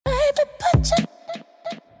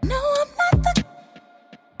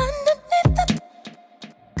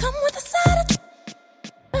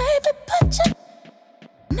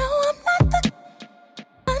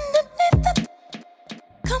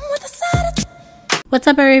What's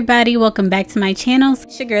up everybody, welcome back to my channel.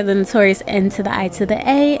 It's your girl, the notorious N to the I to the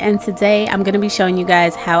A, and today I'm going to be showing you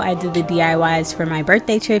guys how I did the DIYs for my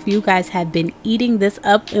birthday trip. You guys have been eating this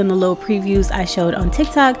up in the little previews I showed on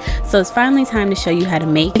TikTok, so it's finally time to show you how to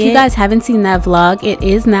make it. If you guys haven't seen that vlog, it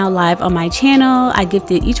is now live on my channel. I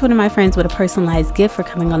gifted each one of my friends with a personalized gift for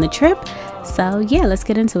coming on the trip, so yeah, let's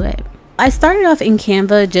get into it. I started off in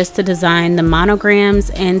Canva just to design the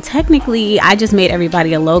monograms, and technically I just made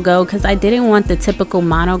everybody a logo because I didn't want the typical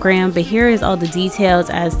monogram, but here is all the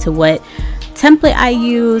details as to what template I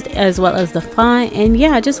used as well as the font. And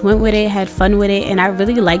yeah, I just went with it, had fun with it, and I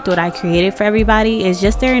really liked what I created for everybody. It's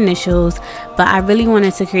just their initials, but I really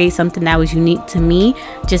wanted to create something that was unique to me,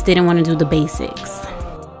 just didn't want to do the basics.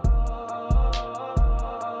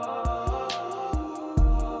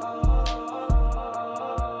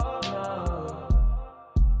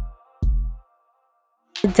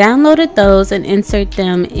 Downloaded those and insert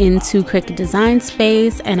them into Cricut Design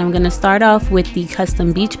Space, and I'm going to start off with the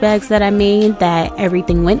custom beach bags that I made that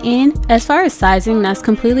everything went in. As far as sizing, that's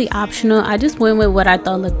completely optional. I just went with what I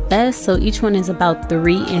thought looked best, so each one is about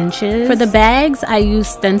 3 inches. For the bags, I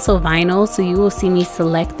used stencil vinyl, so you will see me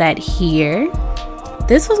select that here.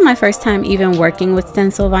 This was my first time even working with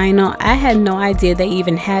stencil vinyl. I had no idea they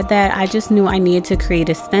even had that. I just knew I needed to create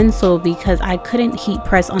a stencil because I couldn't heat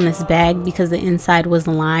press on this bag because the inside was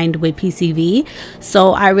lined with PCV.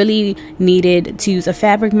 So I really needed to use a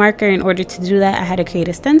fabric marker. In order to do that, I had to create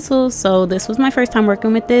a stencil. So this was my first time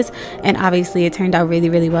working with this, and obviously it turned out really,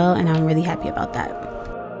 really well, and I'm really happy about that.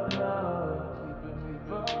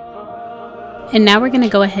 And now we're going to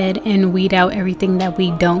go ahead and weed out everything that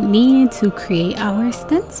we don't need to create our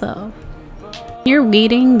stencil. You're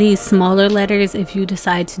weeding these smaller letters. If you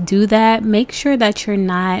decide to do that, make sure that you're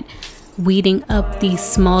not weeding up these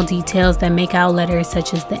small details that make out letters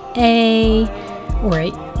such as the A or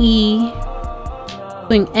an E.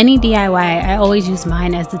 Doing any DIY, I always use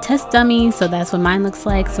mine as the test dummy, so that's what mine looks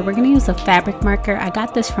like. So we're going to use a fabric marker. I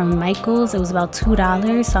got this from Michael's. It was about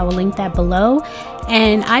 $2, so I will link that below.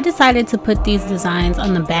 And I decided to put these designs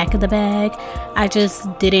on the back of the bag. I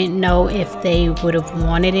just didn't know if they would have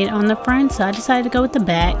wanted it on the front, so I decided to go with the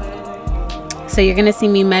back. So you're going to see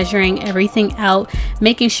me measuring everything out,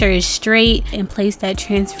 making sure it's straight, and place that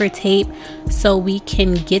transfer tape so we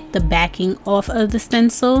can get the backing off of the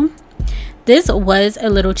stencil. This was a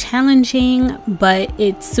little challenging, but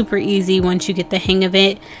it's super easy once you get the hang of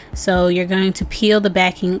it. So you're going to peel the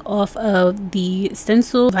backing off of the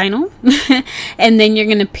stencil vinyl and then you're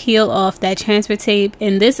going to peel off that transfer tape.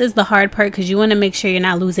 And this is the hard part because you want to make sure you're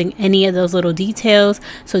not losing any of those little details.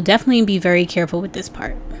 So definitely be very careful with this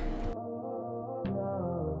part.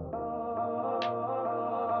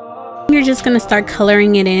 You're just going to start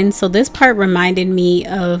coloring it in. So this part reminded me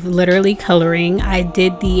of literally coloring. I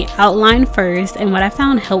did the outline first, and what I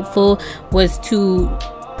found helpful was to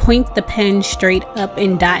point the pen straight up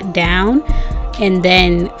and dot down and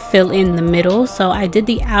then fill in the middle. So I did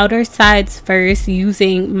the outer sides first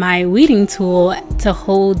using my weeding tool to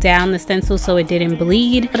hold down the stencil so it didn't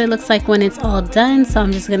bleed. But it looks like when it's all done, so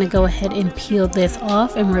I'm just going to go ahead and peel this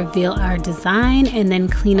off and reveal our design, and then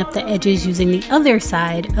clean up the edges using the other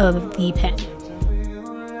side of the pen.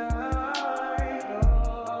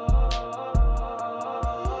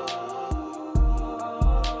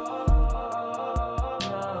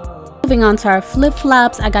 Moving on to our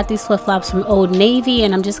flip-flops, I got these flip-flops from Old Navy,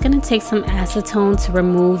 and I'm just going to take some acetone to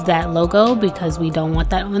remove that logo because we don't want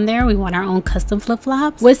that on there. We want our own custom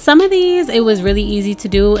flip-flops. With some of these, it was really easy to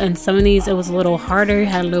do, and some of these, it was a little harder.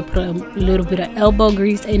 Had a little bit of elbow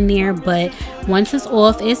grease in there, but once it's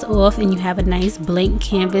off, and you have a nice blank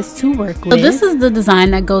canvas to work with. So this is the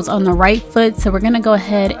design that goes on the right foot, so we're going to go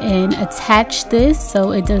ahead and attach this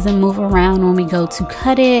so it doesn't move around when we go to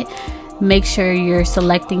cut it. Make sure you're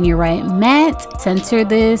selecting your right mat. Center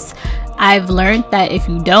this. I've learned that if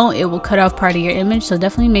you don't, it will cut off part of your image, so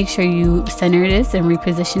definitely make sure you center this and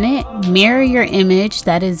reposition it. Mirror your image,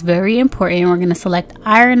 that is very important. We're going to select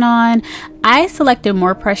iron on. I selected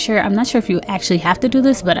more pressure. I'm not sure if you actually have to do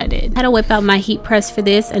this, but I did. I had to whip out my heat press for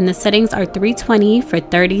this, and the settings are 320 for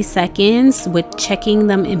 30 seconds with checking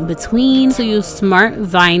them in between. So use smart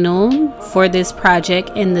vinyl for this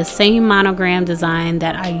project in the same monogram design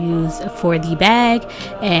that I used for the bag,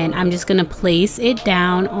 and I'm just going to place it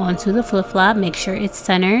down onto the flip-flop. Make sure it's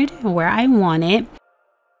centered where I want it.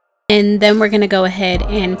 And then we're going to go ahead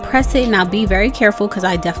and press it. Now be very careful because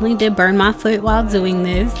I definitely did burn my foot while doing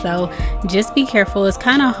this. So just be careful. It's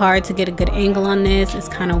kind of hard to get a good angle on this. It's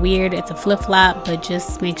kind of weird. It's a flip-flop, but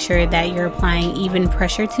just make sure that you're applying even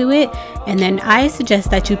pressure to it. And then I suggest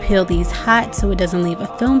that you peel these hot so it doesn't leave a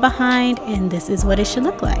film behind. And this is what it should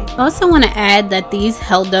look like. I also want to add that these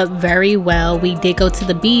held up very well. We did go to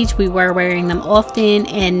the beach. We were wearing them often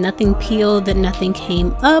and nothing peeled and nothing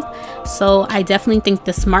came up. So I definitely think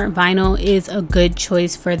the Smart Vinyl is a good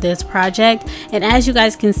choice for this project. And as you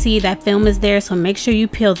guys can see, that film is there, so make sure you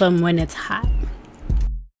peel them when it's hot.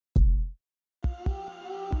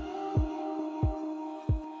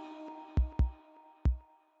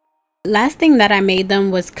 Last thing that I made them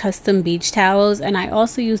was custom beach towels, and I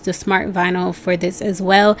also used the Smart Vinyl for this as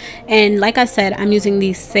well. And like I said, I'm using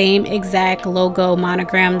the same exact logo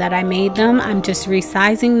monogram that I made them. I'm just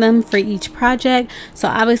resizing them for each project. So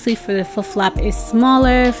obviously for the flip flop it's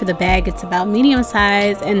smaller, for the bag it's about medium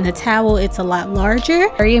size, and the towel it's a lot larger.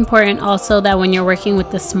 Very important also that when you're working with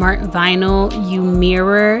the Smart Vinyl, you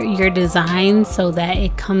mirror your design so that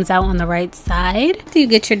it comes out on the right side. After you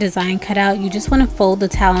get your design cut out, you just want to fold the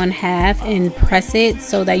towel in half and press it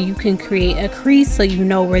so that you can create a crease so you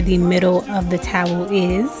know where the middle of the towel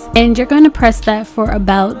is. And you're going to press that for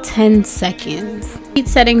about 10 seconds. Heat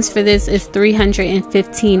settings for this is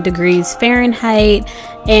 315 degrees Fahrenheit.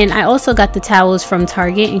 And I also got the towels from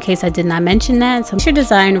Target in case I did not mention that. So put your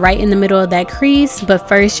design right in the middle of that crease, but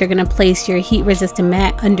first you're going to place your heat resistant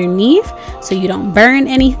mat underneath so you don't burn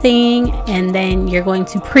anything. And then you're going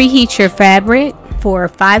to preheat your fabric for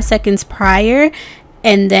 5 seconds prior,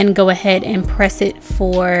 and then go ahead and press it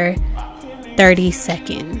for 30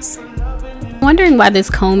 seconds. Wondering why this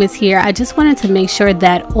comb is here? I just wanted to make sure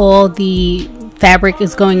that all the fabric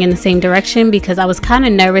is going in the same direction because I was kind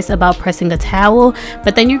of nervous about pressing the towel.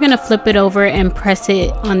 But then you're going to flip it over and press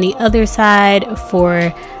it on the other side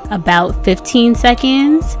for about 15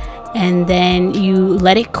 seconds. And then you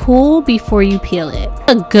let it cool before you peel it.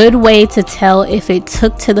 A good way to tell if it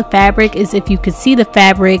took to the fabric is if you could see the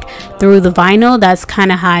fabric through the vinyl. That's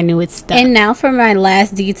kind of how I knew it stuck. And now for my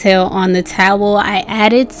last detail on the towel, I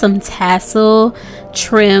added some tassel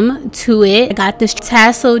trim to it. I got this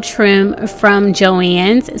tassel trim from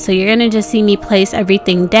Joann's. So you're gonna just see me place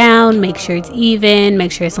everything down, make sure it's even,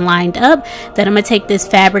 make sure it's lined up. Then I'm gonna take this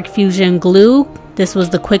Fabric Fusion glue. This was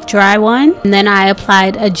the quick dry one, and then I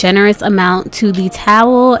applied a generous amount to the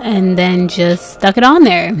towel and then just stuck it on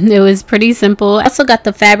there. It was pretty simple. I also got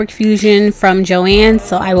the Fabric Fusion from Joann's,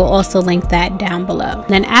 so I will also link that down below.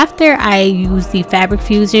 Then after I use the Fabric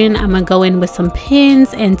Fusion, I'm gonna go in with some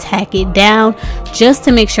pins and tack it down just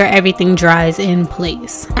to make sure everything dries in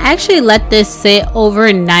place. I actually let this sit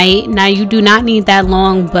overnight. Now you do not need that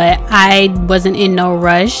long, but I wasn't in no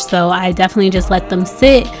rush, so I definitely just let them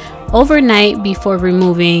sit overnight before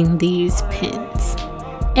removing these pins.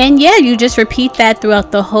 And yeah, you just repeat that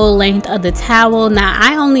throughout the whole length of the towel. Now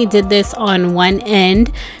I only did this on one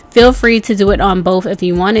end. Feel free to do it on both if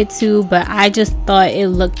you wanted to, but I just thought it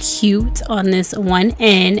looked cute on this one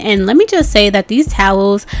end. And let me just say that these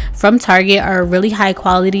towels from Target are really high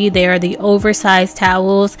quality. They are the oversized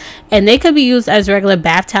towels, and they could be used as regular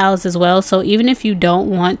bath towels as well. So even if you don't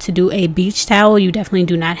want to do a beach towel, you definitely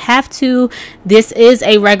do not have to. This is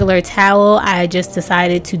a regular towel. I just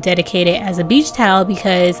decided to dedicate it as a beach towel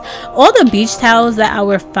because all the beach towels that I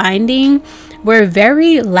was finding were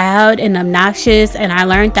very loud and obnoxious, and I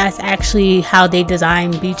learned that's actually how they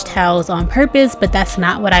design beach towels on purpose, but that's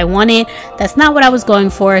not what I wanted. That's not what I was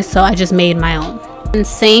going for, so I just made my own. And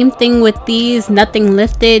same thing with these, nothing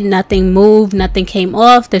lifted, nothing moved, nothing came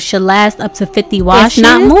off. This should last up to 50 washes, if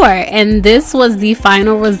not more. And this was the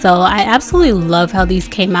final result. I absolutely love how these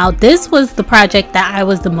came out. This was the project that I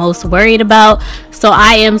was the most worried about, so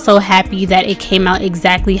I am so happy that it came out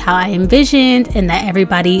exactly how I envisioned and that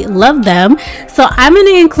everybody loved them. So I'm going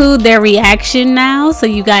to include their reaction now so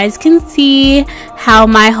you guys can see how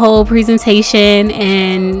my whole presentation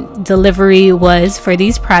and delivery was for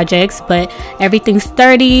these projects. But everything's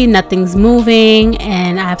sturdy, nothing's moving,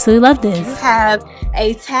 and I absolutely love this. You have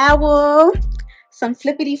a towel, some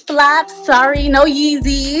flippity flops, sorry, no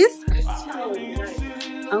Yeezys.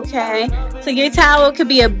 Okay, so your towel could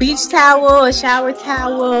be a beach towel, a shower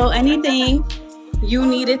towel, anything you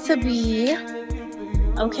need it to be.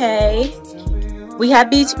 Okay, we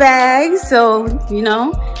have beach bags, so you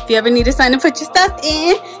know, if you ever needed something to put your stuff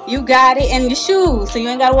in, you got it, and your shoes, so you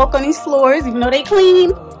ain't gotta walk on these floors, even though they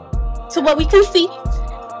clean to what we can see.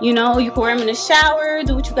 You know, you can wear them in the shower,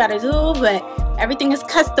 do what you gotta do, but everything is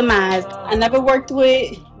customized. I never worked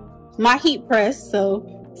with my heat press, so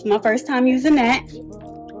it's my first time using that.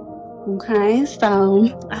 Okay,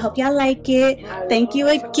 so I hope y'all like it. Thank you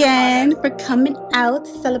again for coming out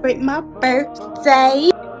to celebrate my birthday.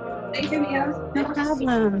 No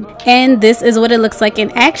problem. And this is what it looks like in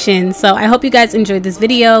action. So I hope you guys enjoyed this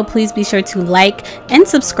video. Please be sure to like and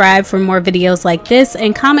subscribe for more videos like this,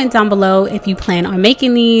 and comment down below if you plan on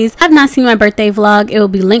making these. If you have not seen my birthday vlog, it will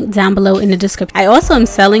be linked down below in the description. I also am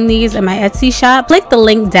selling these in my Etsy shop. Click the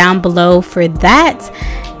link down below for that.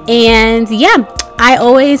 And yeah, I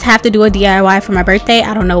always have to do a DIY for my birthday.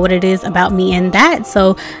 I don't know what it is about me and that,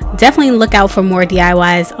 so definitely look out for more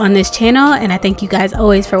DIYs on this channel. And I thank you guys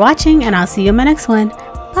always for watching, and I'll see you in my next one.